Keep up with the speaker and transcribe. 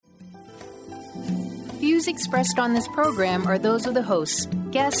Views expressed on this program are those of the hosts,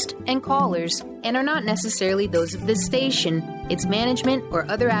 guests, and callers, and are not necessarily those of this station, its management, or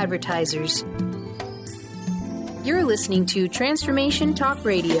other advertisers. You're listening to Transformation Talk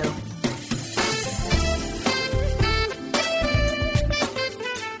Radio.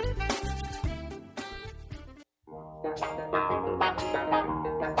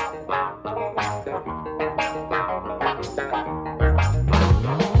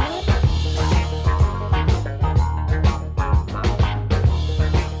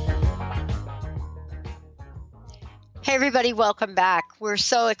 Hey, everybody, welcome back. We're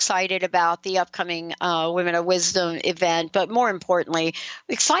so excited about the upcoming Women of Wisdom event, but more importantly,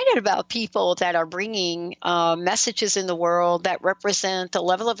 excited about people that are bringing messages in the world that represent a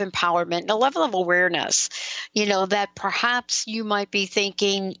level of empowerment and a level of awareness, that perhaps you might be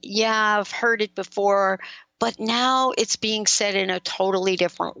thinking, yeah, I've heard it before, but now it's being said in a totally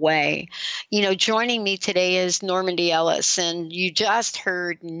different way. Joining me today is Normandi Ellis, and you just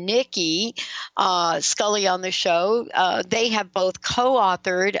heard Nikki Scully on the show. They have both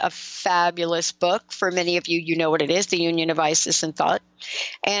co-authored a fabulous book. For many of you, you know what it is, The Union of Isis and Thought.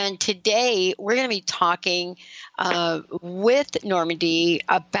 And today we're going to be talking with Normandi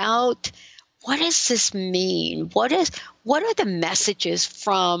about what does this mean? What are the messages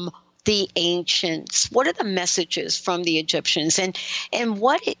from the ancients? What are the messages from the Egyptians? And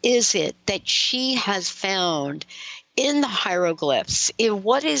what is it that she has found in the hieroglyphs? And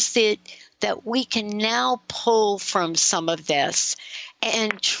what is it that we can now pull from some of this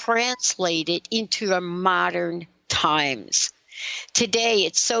and translate it into our modern times? Today,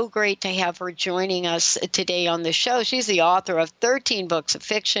 it's so great to have her joining us today on the show. She's the author of 13 books of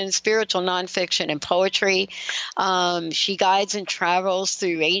fiction, spiritual nonfiction, and poetry. She guides and travels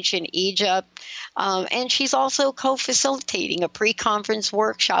through ancient Egypt. And she's also co-facilitating a pre-conference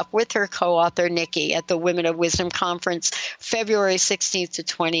workshop with her co-author, Nikki, at the Women of Wisdom Conference, February 16th to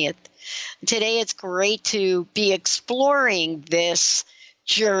 20th. Today, it's great to be exploring this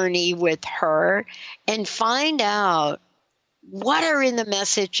journey with her and find out what are in the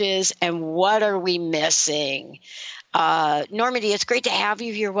messages and what are we missing? Normandi, it's great to have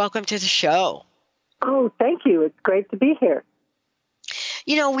you here. Welcome to the show. Oh, thank you. It's great to be here.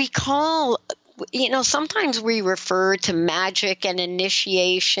 Sometimes we refer to magic and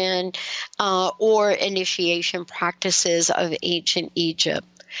initiation or initiation practices of ancient Egypt.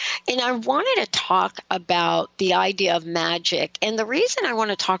 And I wanted to talk about the idea of magic. And the reason I want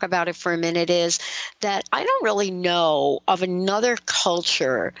to talk about it for a minute is that I don't really know of another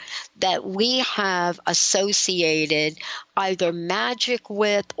culture that we have associated either magic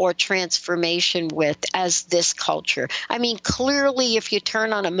with or transformation with as this culture. I mean, clearly, if you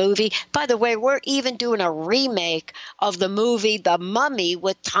turn on a movie, by the way, we're even doing a remake of the movie The Mummy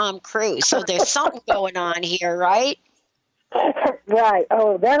with Tom Cruise. So there's something going on here, right? Right.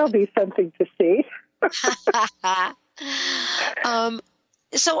 Oh, that'll be something to see.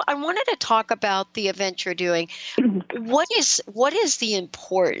 So I wanted to talk about the event you're doing. What is the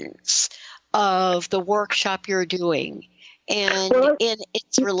importance of the workshop you're doing and in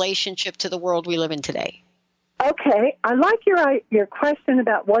its relationship to the world we live in today? Okay. I like your question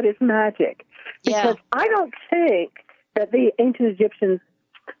about what is magic. Because I don't think that the ancient Egyptians,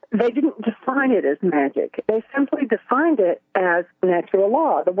 they didn't define it as magic. They simply defined it as natural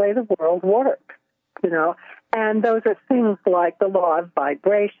law, the way the world works, And those are things like the law of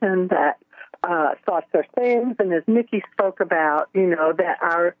vibration, that thoughts are things, and as Nikki spoke about, that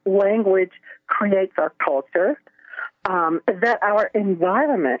our language creates our culture, that our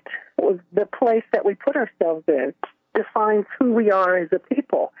environment, the place that we put ourselves in, defines who we are as a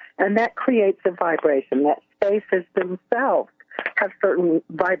people, and that creates a vibration, that spaces themselves have certain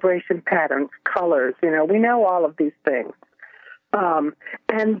vibration patterns, colors. We know all of these things. And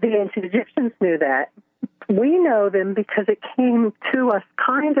the ancient Egyptians knew that. We know them because it came to us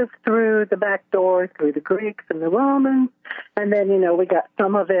kind of through the back door, through the Greeks and the Romans. And then, we got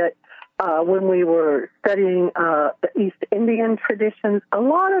some of it when we were studying the East Indian traditions. A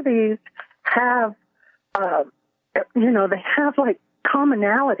lot of these have, they have like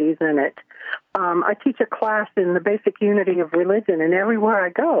commonalities in it. I teach a class in the basic unity of religion, and everywhere I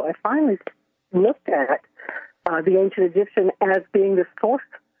go, I finally looked at the ancient Egyptian as being the source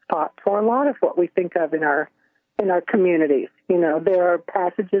spot for a lot of what we think of in our communities. There are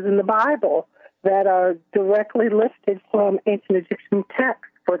passages in the Bible that are directly lifted from ancient Egyptian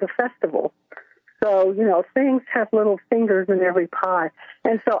texts for the festival. So, things have little fingers in every pie.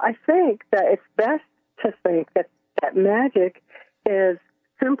 And so I think that it's best to think that magic is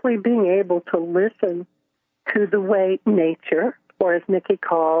simply being able to listen to the way nature, or as Nikki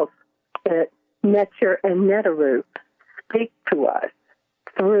calls it, Neter and Neteru speak to us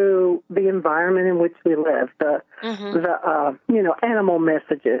through the environment in which we live, the animal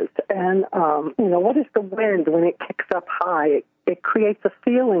messages, and what is the wind when it kicks up high? It creates a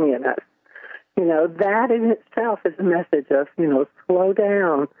feeling in us. That in itself is a message of slow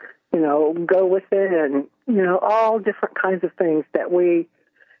down, go within, all different kinds of things that we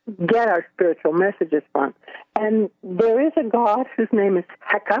get our spiritual messages from. And there is a god whose name is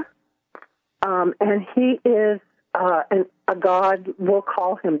Heka, and he is a god, we'll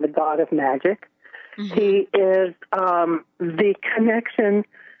call him the god of magic. Mm-hmm. He is the connection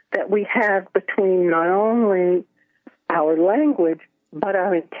that we have between not only our language, but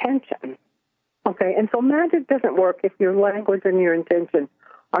our intention. Okay, and so magic doesn't work if your language and your intention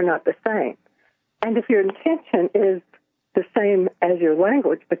are not the same. And if your intention is the same as your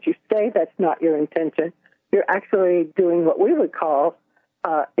language, but you say that's not your intention, you're actually doing what we would call,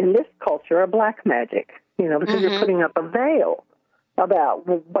 in this culture, a black magic, because you're putting up a veil about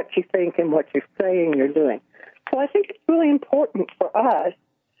what you think and what you're saying you're doing. So I think it's really important for us,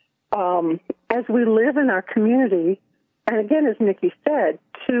 as we live in our community, and again, as Nikki said,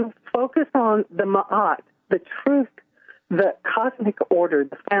 to focus on the ma'at, the truth, the cosmic order,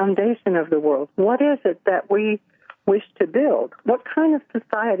 the foundation of the world. What is it that we wish to build? What kind of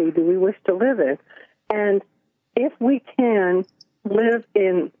society do we wish to live in? And if we can live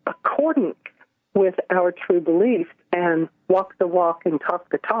in accordance with our true beliefs and walk the walk and talk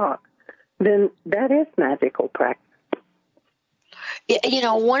the talk, then that is magical practice.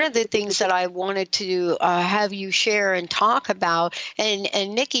 One of the things that I wanted to have you share and talk about, and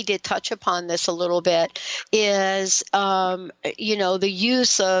Nikki did touch upon this a little bit, is the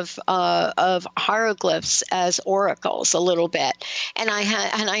use of hieroglyphs as oracles a little bit. And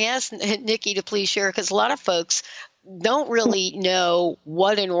I asked Nikki to please share, because a lot of folks don't really know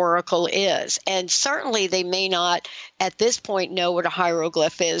what an oracle is. And certainly they may not at this point know what a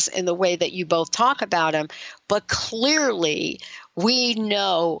hieroglyph is in the way that you both talk about them. But clearly we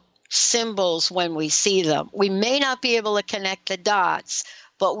know symbols when we see them. We may not be able to connect the dots,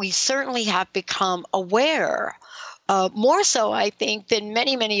 but we certainly have become aware. More so, I think, than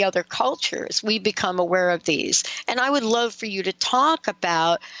many, many other cultures, we become aware of these. And I would love for you to talk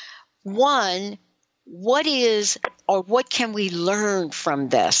about, one, what is or what can we learn from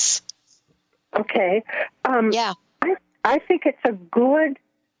this? Okay. I think it's a good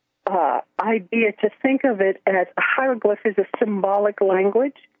idea to think of it as a hieroglyph is a symbolic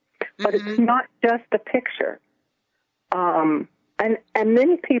language, but it's not just a picture. And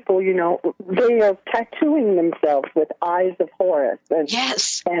many people, they are tattooing themselves with eyes of Horus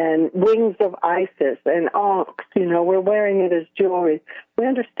and wings of Isis and Ankhs. We're wearing it as jewelry. We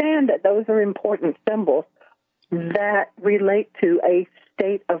understand that those are important symbols that relate to a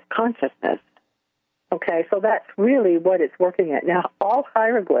state of consciousness. Okay, so that's really what it's working at. Now, all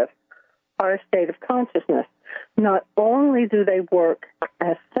hieroglyphs are a state of consciousness. Not only do they work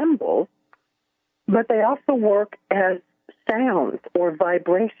as symbols, but they also work as sounds or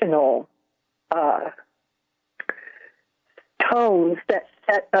vibrational tones that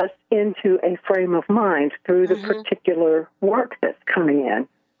set us into a frame of mind through the particular work that's coming in.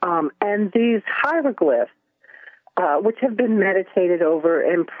 And these hieroglyphs, which have been meditated over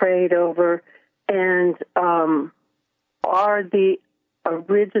and prayed over and are the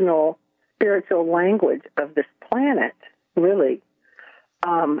original spiritual language of this planet, really,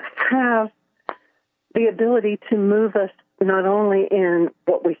 have the ability to move us not only in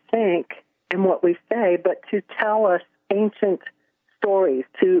what we think and what we say, but to tell us ancient stories,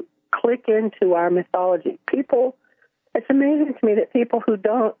 to click into our mythology. People, it's amazing to me that people who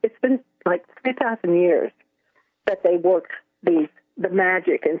don't, it's been like 3,000 years that they worked the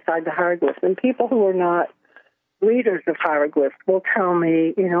magic inside the hieroglyphs. And people who are not readers of hieroglyphs will tell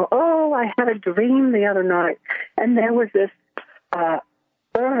me, I had a dream the other night, and there was this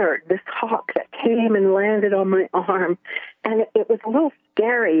bird, this hawk that came and landed on my arm, and it was a little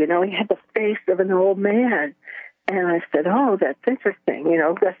scary. He had the face of an old man. And I said, oh, that's interesting.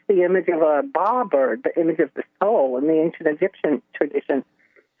 That's the image of a ba bird, the image of the soul in the ancient Egyptian tradition.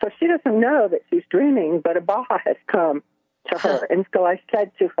 So she doesn't know that she's dreaming, but a ba has come to her. And so I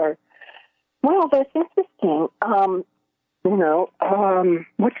said to her, well, that's interesting.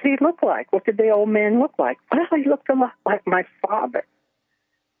 What did he look like? What did the old man look like? Well, he looked a lot like my father.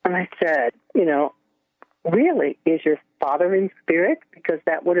 And I said, really, is your father in spirit? Because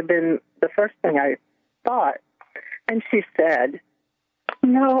that would have been the first thing I thought. And she said,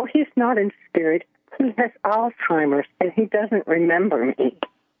 no, he's not in spirit. He has Alzheimer's, and he doesn't remember me.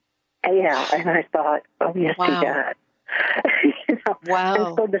 And I thought, oh, yes, he does. Wow.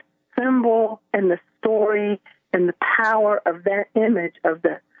 And so symbol and the story and the power of that image of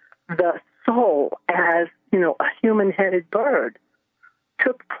the soul as, a human-headed bird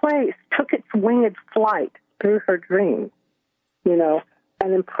took its winged flight through her dreams,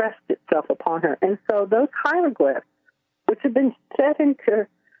 and impressed itself upon her. And so those hieroglyphs, which have been set into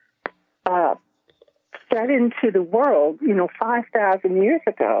the world, 5,000 years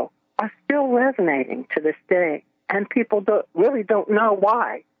ago, are still resonating to this day. And people really don't know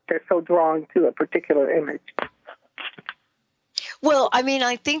why they're so drawn to a particular image. Well,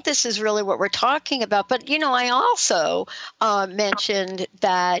 I think this is really what we're talking about. But, I also mentioned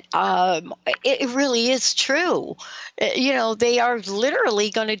that it really is true. They are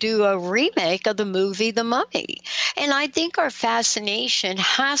literally going to do a remake of the movie The Mummy. And I think our fascination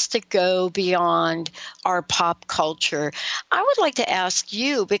has to go beyond our pop culture. I would like to ask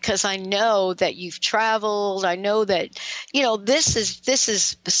you, because I know that you've traveled. I know that, this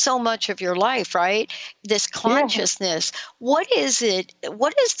is so much of your life, right? This consciousness. Yeah. What is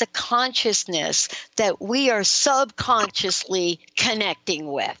the consciousness that we are subconsciously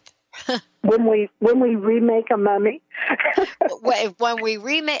connecting with? When we remake a mummy?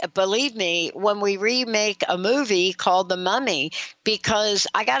 Believe me, when we remake a movie called The Mummy, because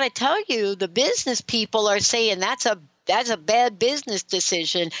I got to tell you, the business people are saying that's a bad business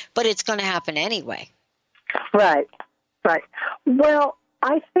decision, but it's going to happen anyway. Right. Well,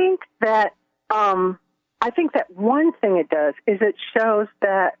 I think that one thing it does is it shows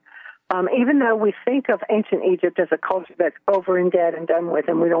that even though we think of ancient Egypt as a culture that's over and dead and done with,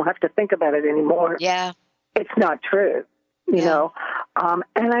 and we don't have to think about it anymore, it's not true, you know.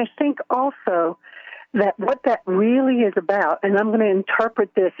 And I think also that what that really is about, and I'm going to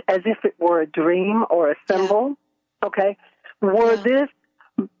interpret this as if it were a dream or a symbol, okay, were this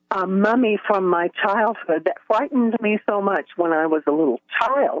mummy from my childhood that frightened me so much when I was a little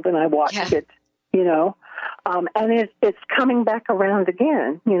child and I watched it, and it's coming back around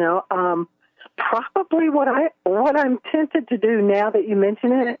again, probably what I'm tempted to do now that you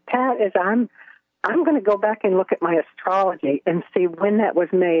mention it, Pat, is I'm going to go back and look at my astrology and see when that was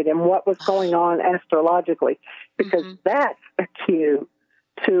made and what was going on astrologically, because that's a cue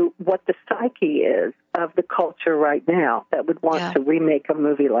to what the psyche is of the culture right now that would want to remake a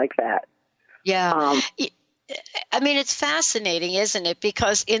movie like that. Yeah. It's fascinating, isn't it?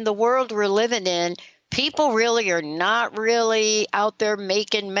 Because in the world we're living in, people really are not really out there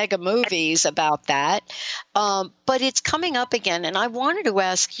making mega movies about that. But it's coming up again. And I wanted to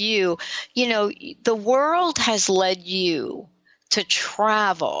ask you, the world has led you to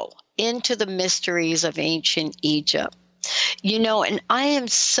travel into the mysteries of ancient Egypt. And I am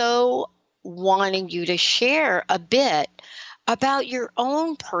so wanting you to share a bit about your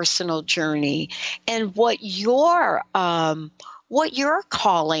own personal journey and what your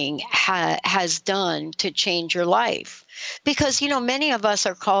calling has done to change your life. Because, many of us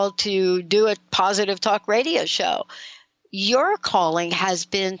are called to do a positive talk radio show. Your calling has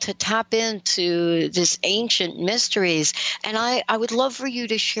been to tap into this ancient mysteries. And I would love for you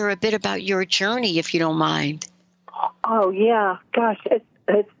to share a bit about your journey, if you don't mind. Oh, yeah. Gosh,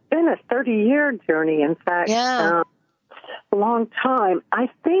 it's been a 30-year journey, in fact. Yeah. A long time. I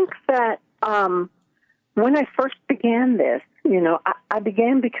think that when I first began this, I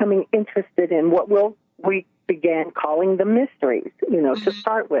began becoming interested in what we began calling the mysteries, to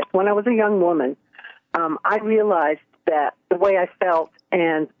start with. When I was a young woman, I realized that the way I felt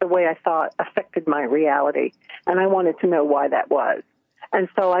and the way I thought affected my reality, and I wanted to know why that was. And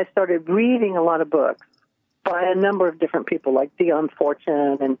so I started reading a lot of books by a number of different people, like Dion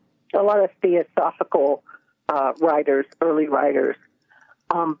Fortune and a lot of theosophical writers, early writers.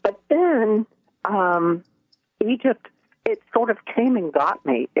 But then Egypt, it sort of came and got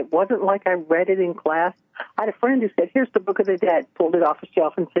me. It wasn't like I read it in class. I had a friend who said, "Here's the Book of the Dead," pulled it off a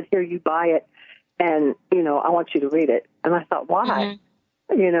shelf and said, "Here, you buy it, and, I want you to read it." And I thought, why?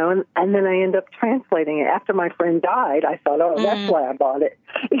 And then I ended up translating it. After my friend died, I thought, that's why I bought it.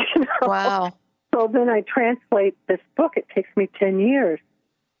 Wow. So then I translate this book. It takes me 10 years.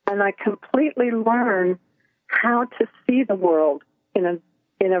 And I completely learn how to see the world in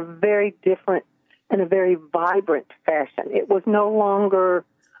a very different and a very vibrant fashion. It was no longer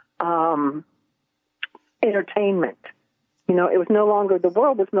entertainment. It was no longer, the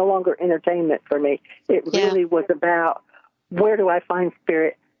world was no longer entertainment for me. It really was about, where do I find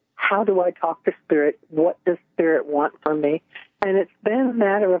spirit? How do I talk to spirit? What does spirit want from me? And it's been a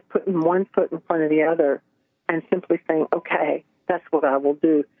matter of putting one foot in front of the other and simply saying, okay, that's what I will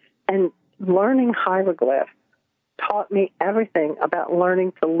do. And learning hieroglyphs taught me everything about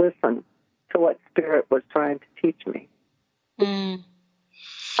learning to listen to what spirit was trying to teach me.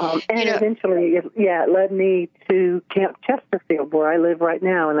 And eventually, it led me to Camp Chesterfield, where I live right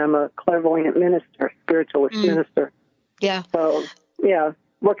now, and I'm a clairvoyant minister, spiritualist minister. Yeah. So,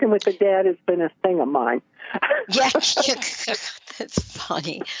 working with the dead has been a thing of mine. Yeah, that's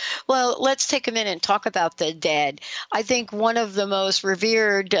funny. Well, let's take a minute and talk about the dead. I think one of the most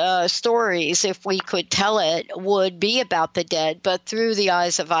revered stories, if we could tell it, would be about the dead, but through the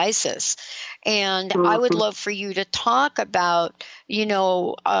eyes of Isis. And I would love for you to talk about,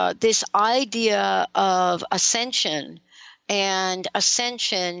 this idea of ascension, and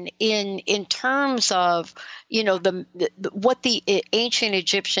ascension in terms of, what the ancient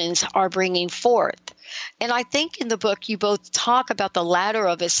Egyptians are bringing forth. And I think in the book you both talk about the ladder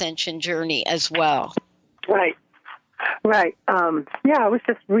of ascension journey as well. Right. I was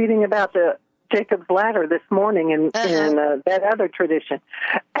just reading about the Jacob's ladder this morning in that other tradition.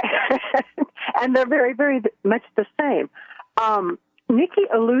 And they're very, very much the same. Nikki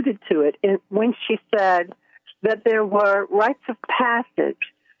alluded to it when she said that there were rites of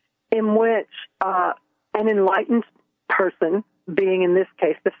passage in which an enlightened person, being in this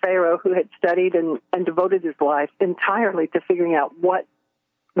case the Pharaoh who had studied and devoted his life entirely to figuring out what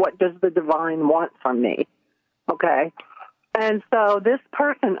does the divine want from me, okay? And so this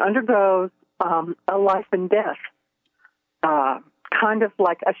person undergoes a life and death, kind of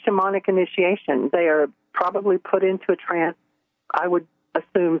like a shamanic initiation. They are probably put into a trance, I would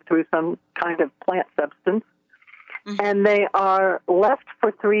assume through some kind of plant substance, and they are left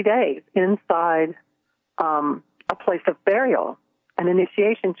for 3 days inside a place of burial, an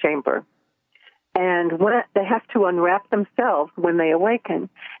initiation chamber. And when they have to unwrap themselves when they awaken,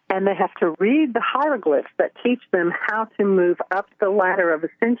 and they have to read the hieroglyphs that teach them how to move up the ladder of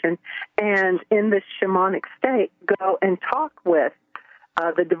ascension, and in this shamanic state, go and talk with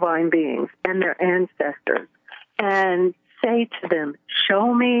the divine beings and their ancestors, and say to them,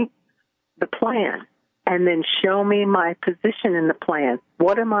 show me the plan, and then show me my position in the plan.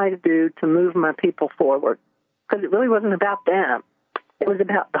 What am I to do to move my people forward? Because it really wasn't about them. It was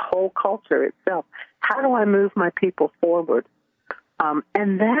about the whole culture itself. How do I move my people forward?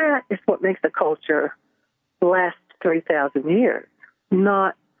 And that is what makes a culture last 3,000 years,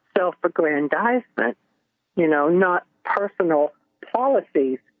 not self-aggrandizement, not personal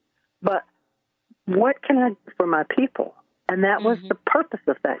policies, but what can I do for my people? And that was the purpose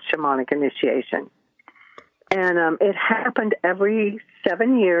of that shamanic initiation. And it happened every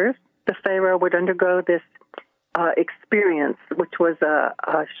 7 years. The Pharaoh would undergo this experience, which was a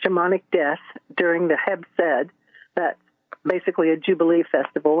shamanic death during the Heb-Sed. That's basically a Jubilee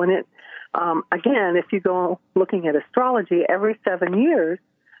festival. And it, again, if you go looking at astrology, every 7 years,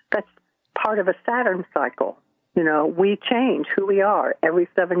 that's part of a Saturn cycle. We change who we are every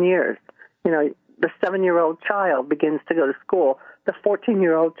 7 years. The 7-year-old child begins to go to school. The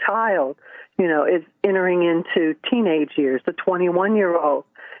 14-year-old child, is entering into teenage years. The 21-year-old,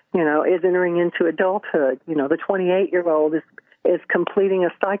 is entering into adulthood. The 28-year-old is completing a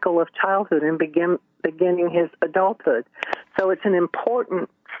cycle of childhood and beginning his adulthood. So it's an important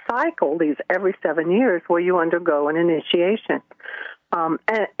cycle, these every 7 years, where you undergo an initiation.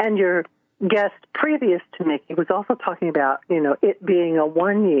 And your guest previous to Nikki was also talking about, it being a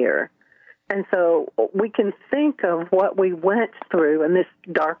 1 year. And so we can think of what we went through in this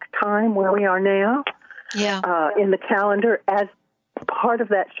dark time where we are now in the calendar as part of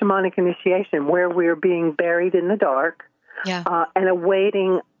that shamanic initiation, where we're being buried in the dark and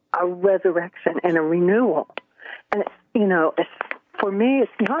awaiting a resurrection and a renewal. And, for me,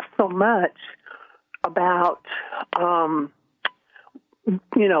 it's not so much about,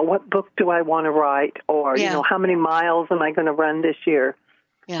 what book do I want to write, or, how many miles am I going to run this year?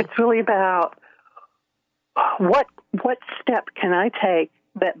 Yeah. It's really about what step can I take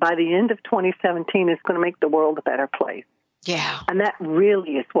that by the end of 2017 is going to make the world a better place. Yeah. And that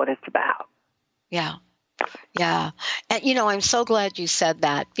really is what it's about. Yeah. Yeah. And, I'm so glad you said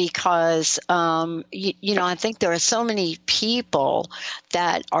that, because, I think there are so many people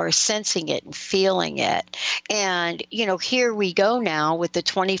that are sensing it and feeling it. And, here we go now with the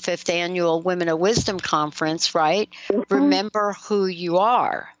 25th annual Women of Wisdom Conference, right? Mm-hmm. Remember who you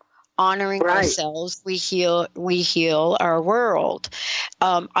are. Honoring ourselves, we heal our world.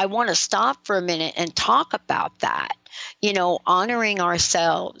 I want to stop for a minute and talk about that. Honoring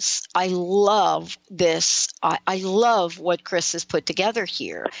ourselves. I love this. I love what Chris has put together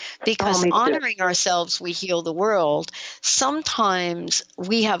here, because honoring ourselves, we heal the world. Sometimes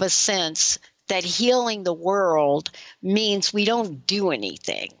we have a sense that healing the world means we don't do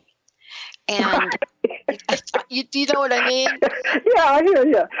anything. And You know what I mean? Yeah, I hear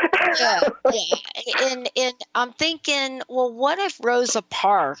you. Yeah. And I'm thinking, well, what if Rosa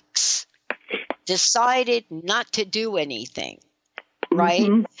Parks decided not to do anything? Right.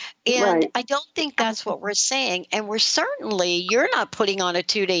 Mm-hmm. And Right. I don't think that's what we're saying. And you're not putting on a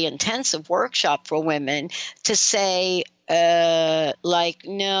 2-day intensive workshop for women to say, no,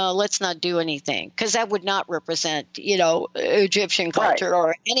 let's not do anything. Because that would not represent, Egyptian culture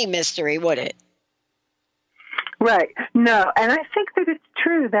or any mystery, would it? Right. No. And I think that it's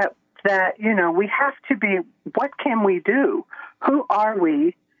true that, we have to be, what can we do? Who are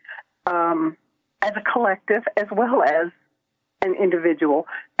we as a collective as well as an individual,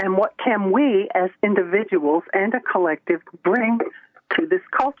 and what can we as individuals and a collective bring to this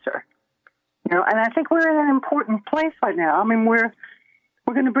culture? And I think we're in an important place right now. I mean, we're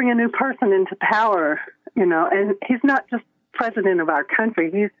going to bring a new person into power, and he's not just president of our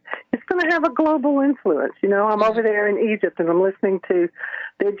country. He's going to have a global influence. I'm over there in Egypt, and I'm listening to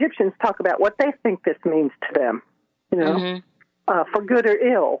the Egyptians talk about what they think this means to them, for good or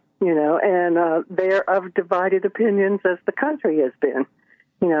ill. And they're of divided opinions as the country has been,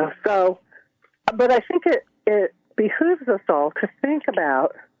 So, but I think it behooves us all to think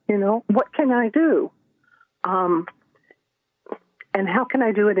about, what can I do? And how can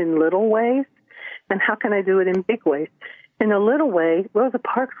I do it in little ways? And how can I do it in big ways? In a little way, Rosa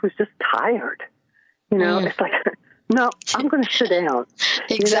Parks was just tired. It's like, no, I'm going to sit down.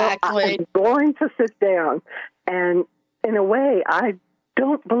 Exactly. I'm going to sit down. And in a way, I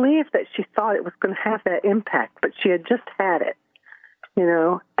don't believe that she thought it was going to have that impact, but she had just had it,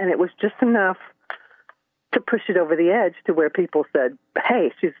 and it was just enough to push it over the edge to where people said,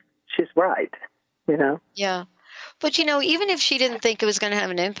 hey, she's right, Yeah. But, even if she didn't think it was going to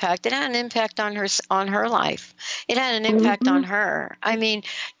have an impact, it had an impact on her life. It had an impact on her. I mean,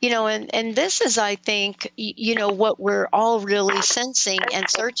 and this is, I think, what we're all really sensing and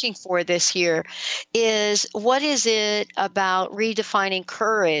searching for this year is what is it about redefining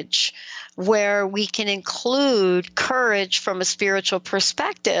courage where we can include courage from a spiritual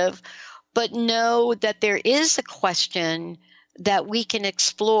perspective, but know that there is a question that we can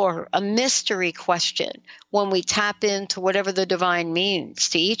explore, a mystery question, when we tap into whatever the divine means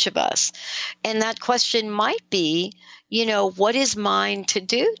to each of us. And that question might be, what is mine to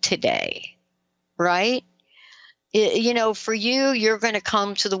do today? Right? For you, you're going to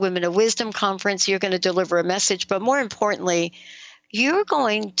come to the Women of Wisdom conference, you're going to deliver a message, but more importantly, you're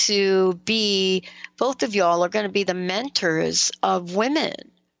going to be, both of y'all are going to be the mentors of women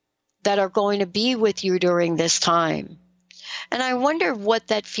that are going to be with you during this time. And I wonder what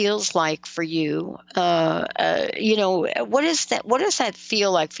that feels like for you. What does that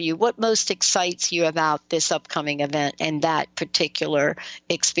feel like for you? What most excites you about this upcoming event and that particular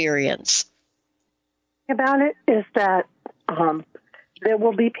experience? About it is that there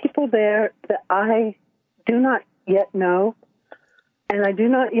will be people there that I do not yet know, and I do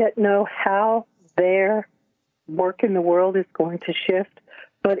not yet know how their work in the world is going to shift.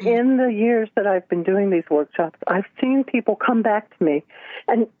 But in the years that I've been doing these workshops, I've seen people come back to me,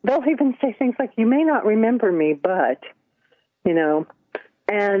 and they'll even say things like, you may not remember me, but, and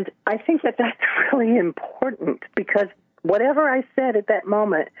I think that that's really important because whatever I said at that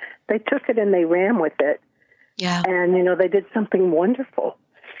moment, they took it and they ran with it. Yeah. And, they did something wonderful.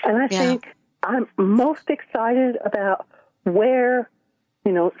 And I think I'm most excited about where,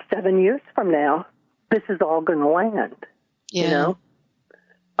 7 years from now, this is all going to land,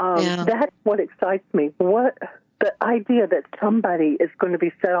 That's what excites me. The idea that somebody is going to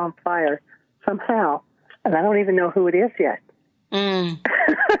be set on fire somehow, and I don't even know who it is yet.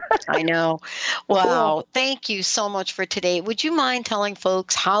 I know. Wow. Thank you so much for today. Would you mind telling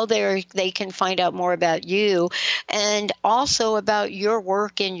folks how they can find out more about you and also about your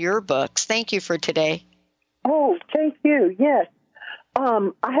work in your books? Thank you for today. Oh, thank you. Yes.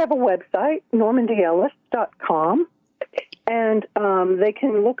 I have a website, normandyellis.com. And they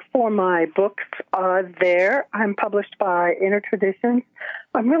can look for my books there. I'm published by Inner Traditions.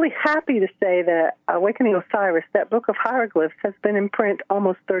 I'm really happy to say that Awakening Osiris, that book of hieroglyphs, has been in print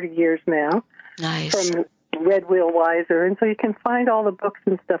almost 30 years now. Nice. From Red Wheel Weiser. And so you can find all the books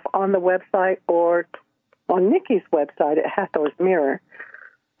and stuff on the website or on Nikki's website at Hathor's Mirror.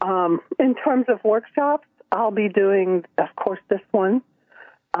 In terms of workshops, I'll be doing, of course, this one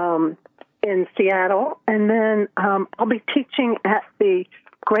in Seattle, and then I'll be teaching at the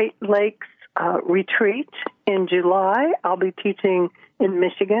Great Lakes Retreat in July. I'll be teaching in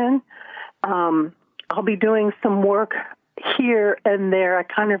Michigan. I'll be doing some work here and there. I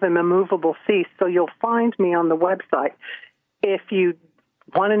kind of am a movable feast, so you'll find me on the website. If you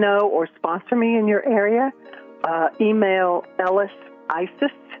want to know or sponsor me in your area, email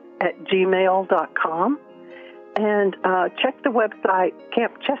ellisisis@gmail.com. And check the website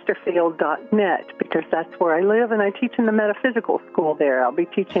campchesterfield.net, because that's where I live, and I teach in the metaphysical school there. I'll be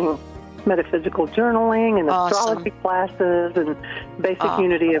teaching metaphysical journaling and astrology classes and basic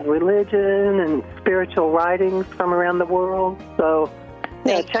unity of religion and spiritual writings from around the world. So,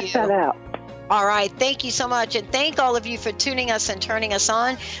 check that out. All right. Thank you so much. And thank all of you for tuning us and turning us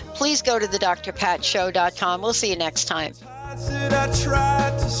on. Please go to thedrpatshow.com. We'll see you next time. I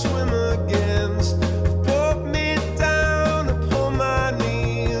tried to swim against.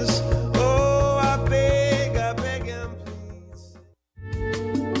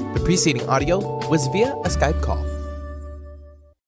 The preceding audio was via a Skype call.